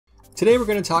Today we're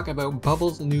going to talk about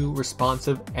Bubble's new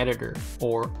responsive editor,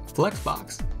 or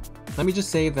Flexbox. Let me just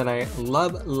say that I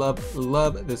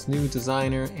love this new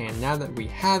designer, and now that we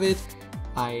have it,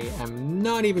 I am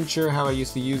not even sure how I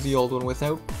used to use the old one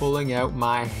without pulling out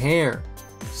my hair.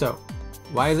 So,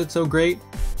 why is it so great?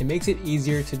 It makes it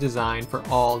easier to design for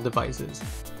all devices.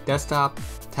 Desktop,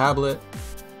 tablet,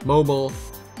 mobile.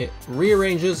 It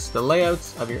rearranges the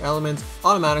layouts of your elements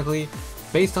automatically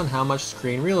based on how much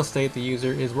screen real estate the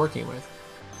user is working with.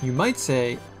 You might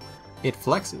say it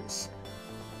flexes.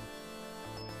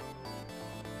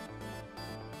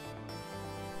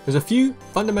 There's a few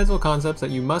fundamental concepts that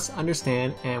you must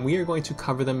understand, and we are going to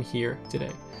cover them here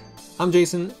today. I'm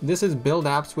Jason, this is Build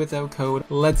Apps Without Code.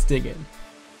 Let's dig in.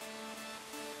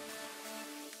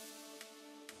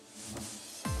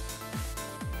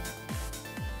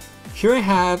 Here I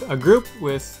have a group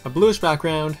with a bluish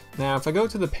background. Now if I go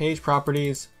to the page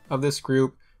properties of this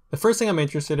group, the first thing I'm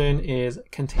interested in is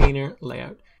container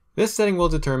layout. This setting will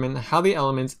determine how the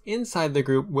elements inside the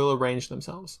group will arrange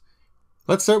themselves.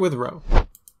 Let's start with row.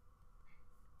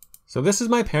 So this is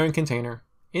my parent container.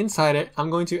 Inside it,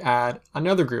 I'm going to add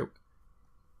another group.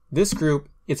 This group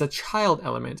is a child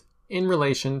element in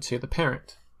relation to the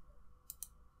parent.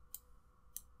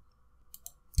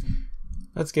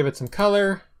 Let's give it some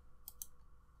color.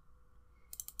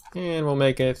 And we'll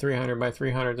make it 300 by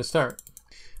 300 to start.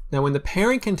 Now when the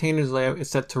parent container's layout is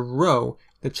set to row,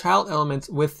 the child elements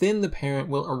within the parent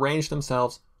will arrange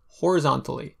themselves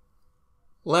horizontally,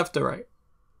 left to right.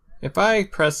 If I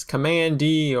press Command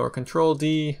D or Control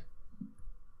D,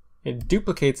 it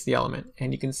duplicates the element,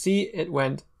 and you can see it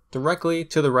went directly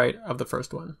to the right of the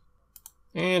first one.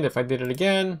 And if I did it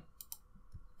again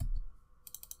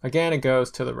it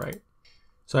goes to the right.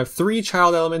 So I have three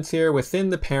child elements here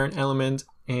within the parent element,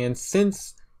 and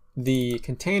since the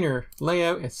container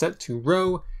layout is set to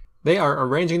row, they are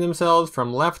arranging themselves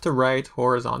from left to right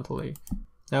horizontally.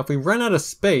 Now if we run out of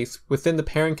space within the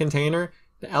parent container,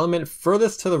 the element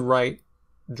furthest to the right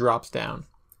drops down.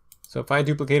 So if I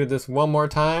duplicated this one more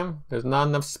time, there's not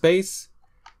enough space,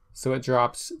 so it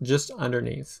drops just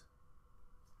underneath.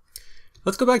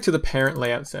 Let's go back to the parent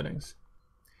layout settings.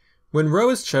 When row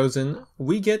is chosen,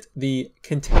 we get the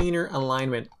container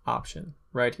alignment option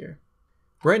right here.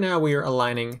 Right now we are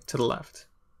aligning to the left.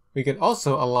 We could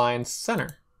also align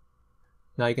center.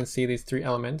 Now you can see these three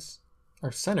elements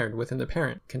are centered within the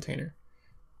parent container.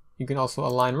 You can also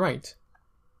align right.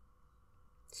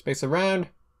 Space around,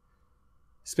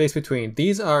 space between.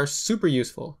 These are super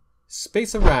useful.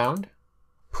 Space around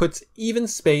puts even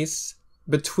space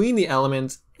between the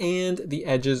elements and the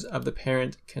edges of the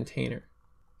parent container.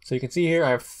 So you can see here I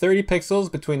have 30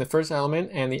 pixels between the first element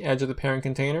and the edge of the parent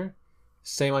container.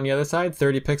 Same on the other side,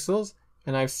 30 pixels.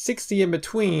 And I have 60 in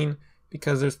between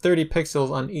because there's 30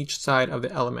 pixels on each side of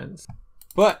the elements.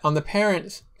 But on the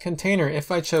parent container,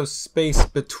 if I chose space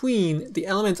between, the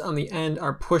elements on the end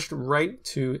are pushed right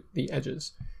to the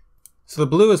edges. So the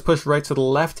blue is pushed right to the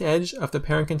left edge of the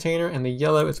parent container, and the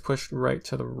yellow is pushed right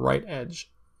to the right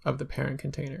edge of the parent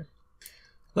container.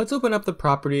 Let's open up the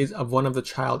properties of one of the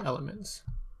child elements.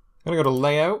 I'm gonna go to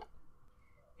Layout,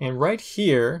 and right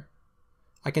here,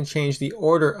 I can change the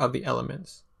order of the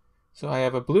elements. So I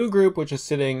have a blue group which is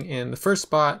sitting in the first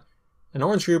spot, an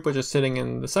orange group which is sitting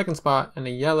in the second spot, and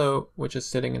a yellow which is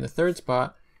sitting in the third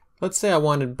spot. Let's say I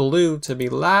wanted blue to be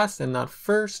last and not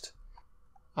first.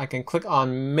 I can click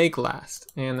on Make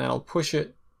Last, and that'll push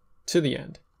it to the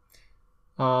end.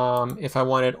 If I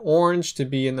wanted orange to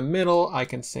be in the middle, I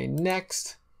can say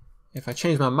Next. If I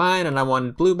change my mind and I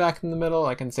wanted blue back in the middle,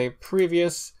 I can say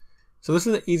Previous. So this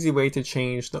is an easy way to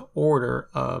change the order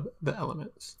of the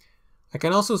elements. I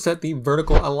can also set the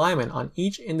vertical alignment on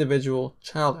each individual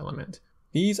child element.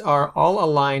 These are all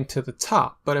aligned to the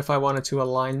top, but if I wanted to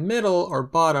align middle or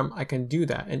bottom, I can do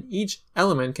that. And each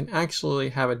element can actually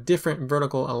have a different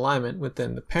vertical alignment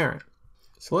within the parent.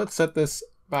 So let's set this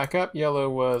back up. Yellow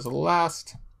was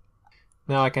last.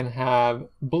 Now I can have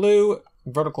blue,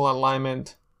 vertical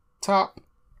alignment, top.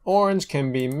 Orange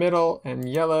can be middle, and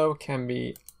yellow can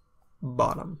be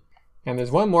bottom. And there's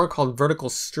one more called vertical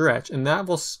stretch, and that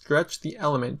will stretch the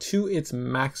element to its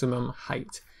maximum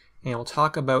height. And we'll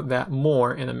talk about that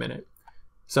more in a minute.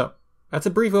 So that's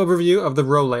a brief overview of the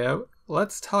row layout.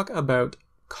 Let's talk about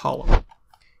column.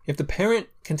 If the parent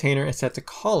container is set to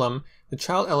column, the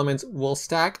child elements will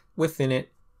stack within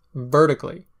it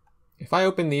vertically. If I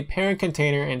open the parent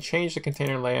container and change the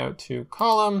container layout to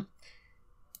column,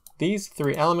 these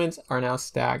three elements are now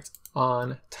stacked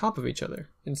on top of each other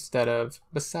instead of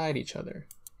beside each other.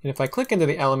 And if I click into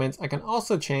the elements, I can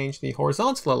also change the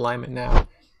horizontal alignment now.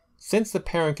 Since the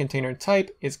parent container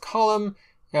type is column,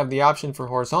 you have the option for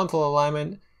horizontal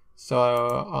alignment. So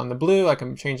on the blue, I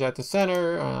can change that to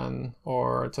center,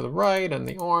 or to the right, and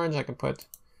the orange, I can put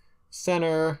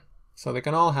center. So they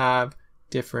can all have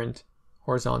different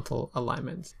horizontal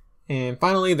alignments. And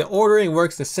finally, the ordering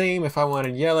works the same. If I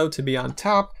wanted yellow to be on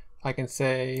top, I can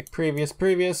say previous,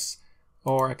 previous,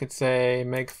 or I could say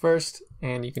make first,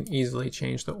 and you can easily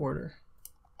change the order.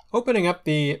 Opening up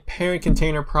the parent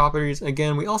container properties,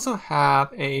 again, we also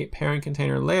have a parent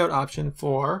container layout option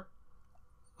for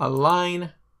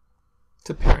align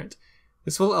to parent.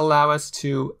 This will allow us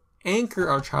to anchor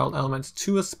our child elements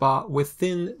to a spot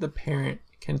within the parent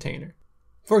container.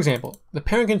 For example, the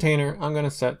parent container I'm going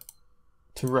to set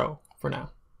to row for now.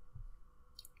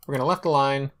 We're going to left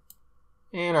align,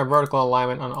 and our vertical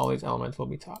alignment on all these elements will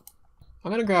be top.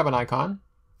 I'm going to grab an icon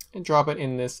and drop it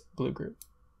in this blue group.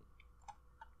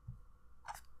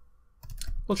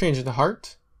 We'll change it to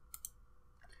heart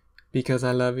because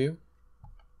I love you.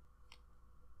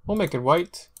 We'll make it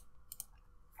white.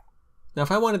 Now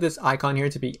if I wanted this icon here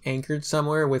to be anchored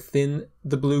somewhere within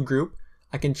the blue group,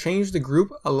 I can change the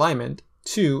group alignment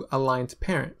to align to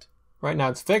parent. Right now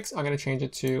it's fixed, I'm going to change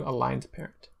it to align to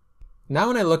parent. Now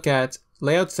when I look at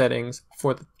layout settings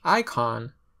for the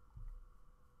icon,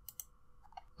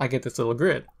 I get this little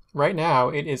grid. Right now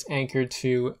it is anchored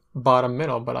to bottom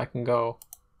middle, but I can go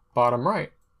bottom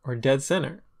right, or dead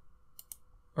center,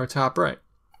 or top right.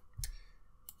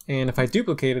 And if I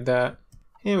duplicated that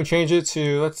and we change it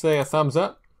to, let's say, a thumbs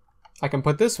up, I can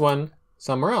put this one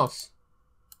somewhere else.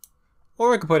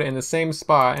 Or I could put it in the same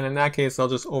spot, and in that case they'll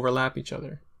just overlap each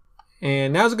other.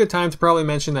 And now's a good time to probably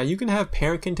mention that you can have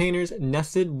parent containers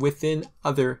nested within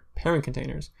other parent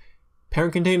containers.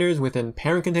 Parent containers within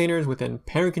parent containers within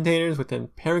parent containers within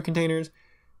parent containers.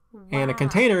 Wow. And a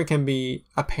container can be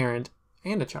a parent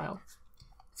and a child.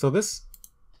 So this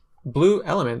blue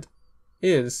element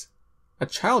is a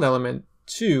child element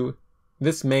to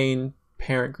this main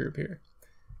parent group here.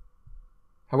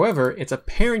 However, it's a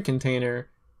parent container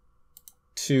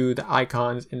to the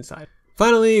icons inside.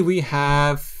 Finally, we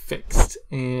have fixed,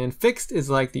 and fixed is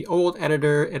like the old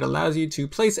editor. It allows you to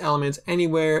place elements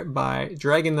anywhere by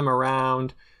dragging them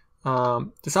around.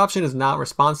 This option is not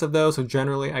responsive though, so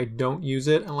generally I don't use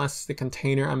it unless the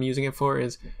container I'm using it for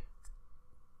is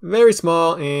very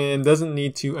small and doesn't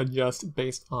need to adjust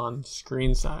based on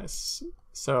screen size.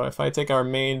 So if I take our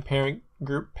main parent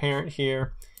group parent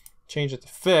here, change it to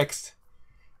fixed,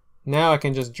 now I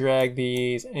can just drag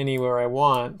these anywhere I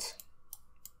want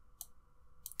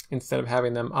instead of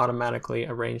having them automatically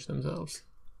arrange themselves.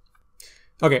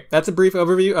 Okay, that's a brief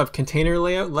overview of container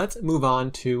layout. Let's move on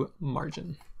to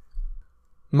margin.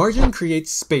 Margin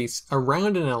creates space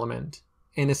around an element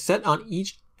and is set on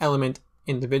each element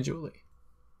individually.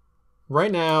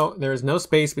 Right now, there is no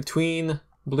space between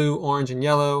blue, orange, and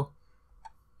yellow,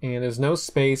 and there's no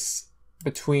space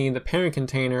between the parent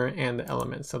container and the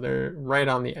element, so they're right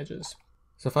on the edges.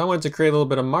 So if I wanted to create a little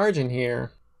bit of margin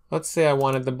here, let's say I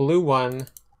wanted the blue one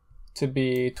to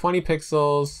be 20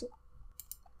 pixels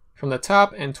from the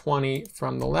top and 20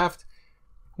 from the left.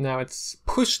 Now it's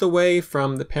pushed away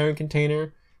from the parent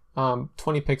container, 20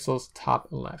 pixels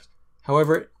top and left.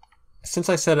 However, since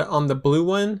I set it on the blue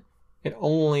one, it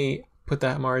only put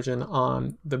that margin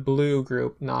on the blue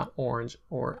group, not orange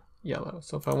or yellow.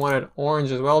 So if I wanted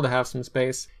orange as well to have some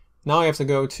space, now I have to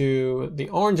go to the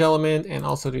orange element and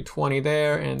also do 20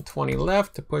 there and 20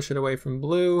 left to push it away from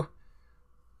blue.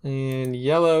 And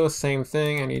yellow, same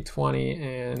thing, I need 20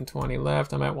 and 20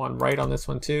 left. I might want right on this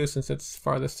one too since it's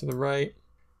farthest to the right.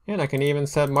 And I can even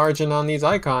set margin on these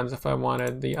icons if I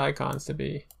wanted the icons to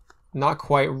be not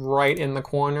quite right in the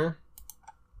corner.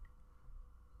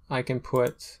 I can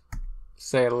put,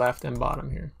 say, left and bottom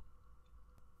here.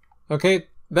 Okay,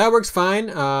 that works fine.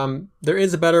 There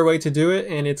is a better way to do it,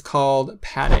 and it's called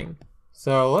padding.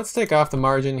 So let's take off the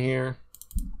margin here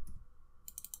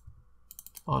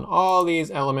on all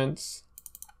these elements.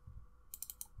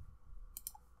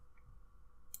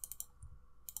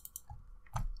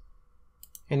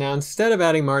 And now instead of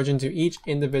adding margin to each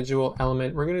individual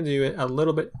element, we're going to do it a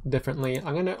little bit differently.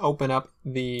 I'm going to open up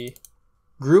the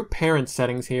group parent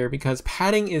settings here because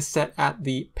padding is set at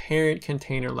the parent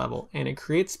container level and it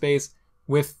creates space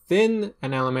within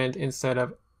an element instead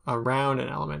of around an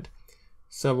element.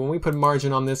 So when we put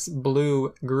margin on this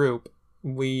blue group,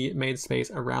 we made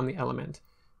space around the element.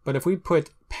 But if we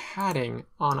put padding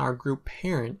on our group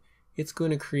parent, it's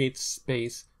going to create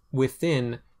space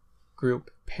within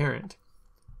group parent.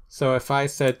 So if I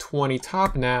said 20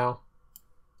 top now,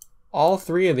 all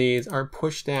three of these are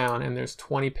pushed down and there's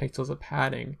 20 pixels of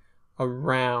padding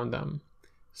around them.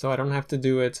 So I don't have to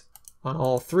do it on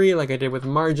all three like I did with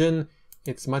margin.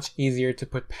 it's much easier to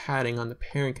put padding on the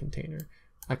parent container.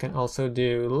 I can also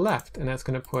do left, and that's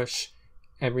going to push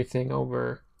everything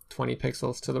over 20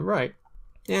 pixels to the right.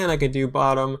 And I could do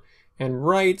bottom and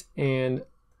right, and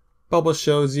Bubble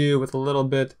shows you with a little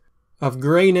bit of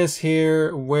grayness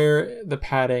here where the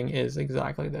padding is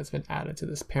exactly that's been added to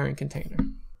this parent container.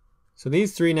 So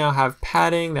these three now have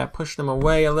padding that push them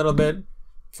away a little bit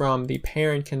from the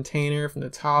parent container, from the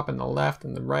top and the left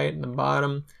and the right and the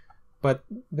bottom, but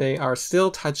they are still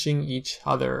touching each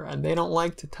other, and they don't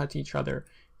like to touch each other.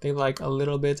 They like a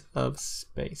little bit of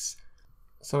space.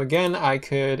 So again, I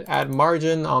could add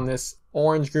margin on this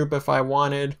orange group if I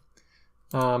wanted,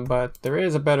 but there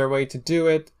is a better way to do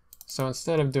it. So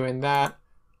instead of doing that,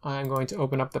 I'm going to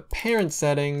open up the parent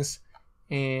settings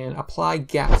and apply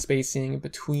gap spacing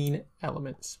between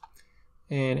elements.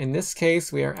 And in this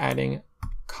case, we are adding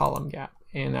column gap.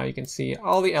 And now you can see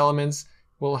all the elements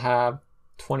will have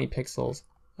 20 pixels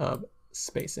of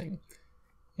spacing.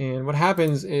 And what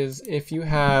happens is if you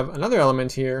have another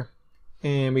element here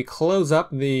and we close up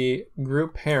the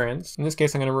group parents, in this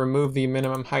case I'm going to remove the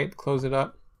minimum height, close it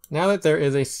up. Now that there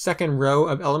is a second row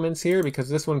of elements here, because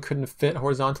this one couldn't fit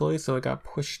horizontally so it got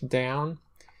pushed down,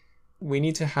 we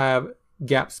need to have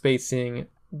gap spacing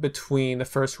between the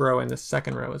first row and the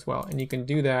second row as well. And you can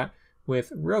do that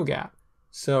with row gap.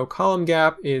 So column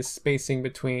gap is spacing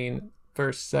between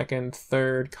first, second,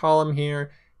 third column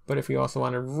here. But if we also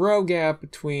want a row gap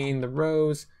between the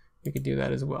rows, we could do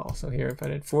that as well. So here, if I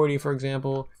did 40, for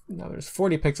example, now there's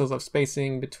 40 pixels of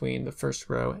spacing between the first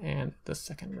row and the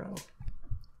second row.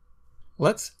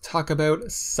 Let's talk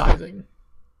about sizing.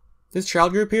 This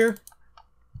child group here,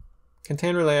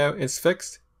 container layout is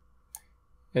fixed.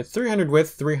 It's 300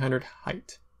 width, 300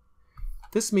 height.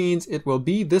 This means it will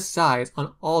be this size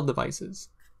on all devices.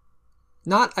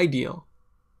 Not ideal.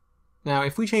 Now,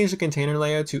 if we change the container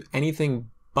layout to anything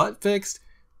but fixed,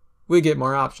 we get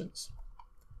more options.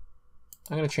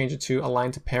 I'm going to change it to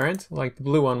align to parent, like the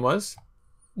blue one was.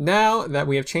 Now that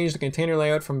we have changed the container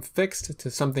layout from fixed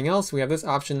to something else, we have this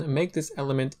option to make this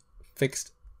element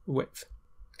fixed width.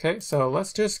 Okay, so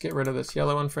let's just get rid of this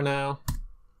yellow one for now.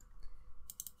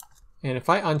 And if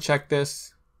I uncheck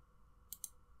this,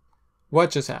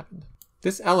 what just happened?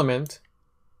 This element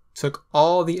took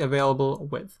all the available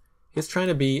width. It's trying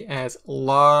to be as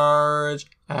large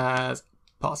as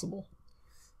possible.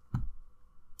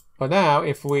 But now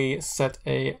if we set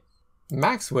a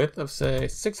max width of say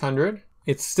 600,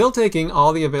 it's still taking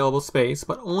all the available space,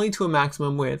 but only to a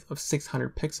maximum width of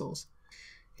 600 pixels.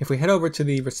 If we head over to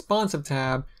the responsive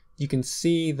tab, you can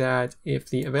see that if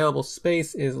the available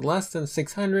space is less than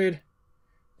 600,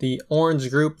 the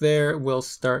orange group there will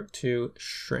start to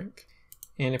shrink.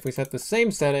 And if we set the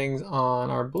same settings on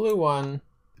our blue one,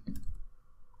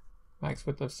 max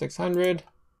width of 600,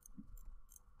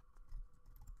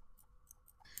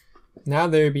 now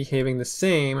they're behaving the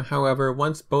same. However,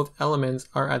 once both elements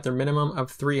are at their minimum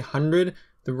of 300,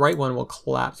 the right one will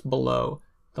collapse below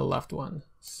the left one.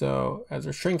 So as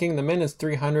we're shrinking, the min is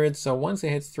 300. So once it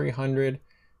hits 300,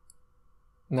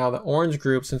 now the orange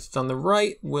group, since it's on the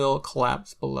right, will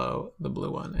collapse below the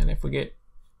blue one. And if we get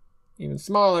even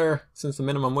smaller, since the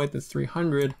minimum width is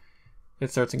 300,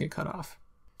 it starts to get cut off.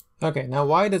 Okay, now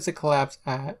why does it collapse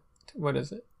at, what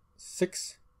is it,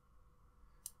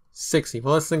 660?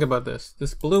 Well, let's think about this.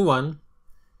 This blue one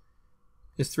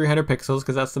is 300 pixels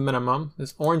because that's the minimum.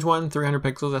 This orange one, 300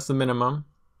 pixels, that's the minimum.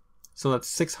 So that's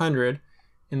 600.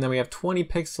 And then we have 20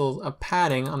 pixels of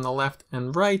padding on the left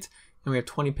and right, and we have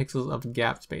 20 pixels of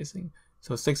gap spacing.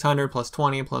 So 600 plus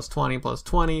 20 plus 20 plus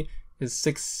 20 is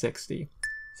 660.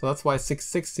 So that's why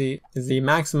 660 is the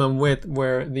maximum width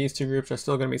where these two groups are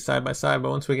still going to be side by side,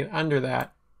 but once we get under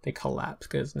that, they collapse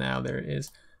because now there is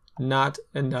not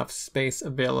enough space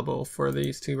available for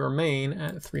these to remain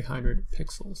at 300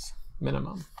 pixels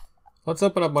minimum. Let's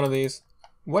open up one of these.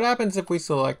 What happens if we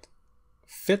select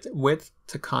fit width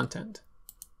to content?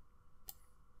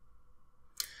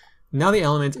 Now the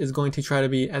element is going to try to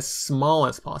be as small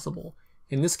as possible.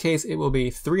 In this case, it will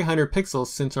be 300 pixels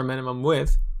since our minimum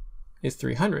width is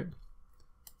 300.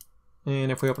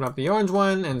 And if we open up the orange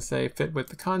one and say fit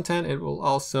width to content, it will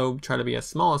also try to be as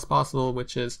small as possible,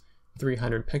 which is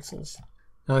 300 pixels.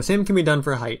 Now the same can be done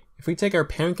for height. If we take our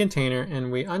parent container and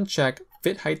we uncheck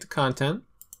fit height to content,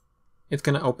 it's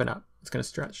going to open up. It's going to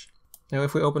stretch. Now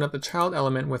if we open up the child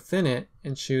element within it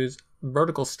and choose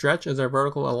vertical stretch as our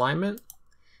vertical alignment,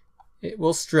 it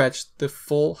will stretch the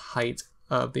full height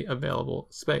of the available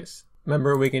space.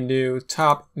 Remember, we can do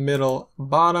top, middle,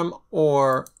 bottom,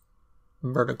 or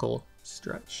vertical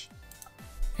stretch.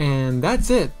 And that's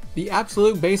it. The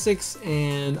absolute basics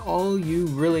and all you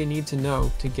really need to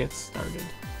know to get started.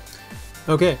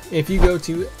 Okay, if you go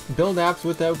to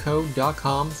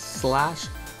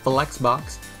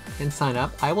buildappswithoutcode.com/flexbox and sign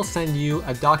up, I will send you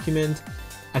a document,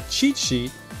 a cheat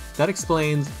sheet that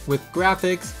explains with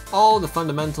graphics all the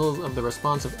fundamentals of the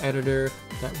responsive editor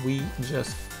that we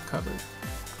just covered.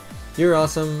 You're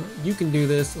awesome, you can do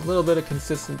this, a little bit of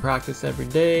consistent practice every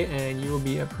day, and you will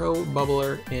be a pro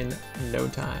bubbler in no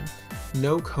time.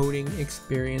 No coding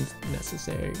experience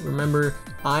necessary. Remember,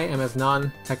 I am as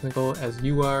non-technical as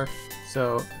you are,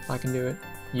 so if I can do it,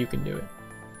 you can do it.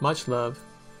 Much love,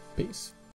 peace.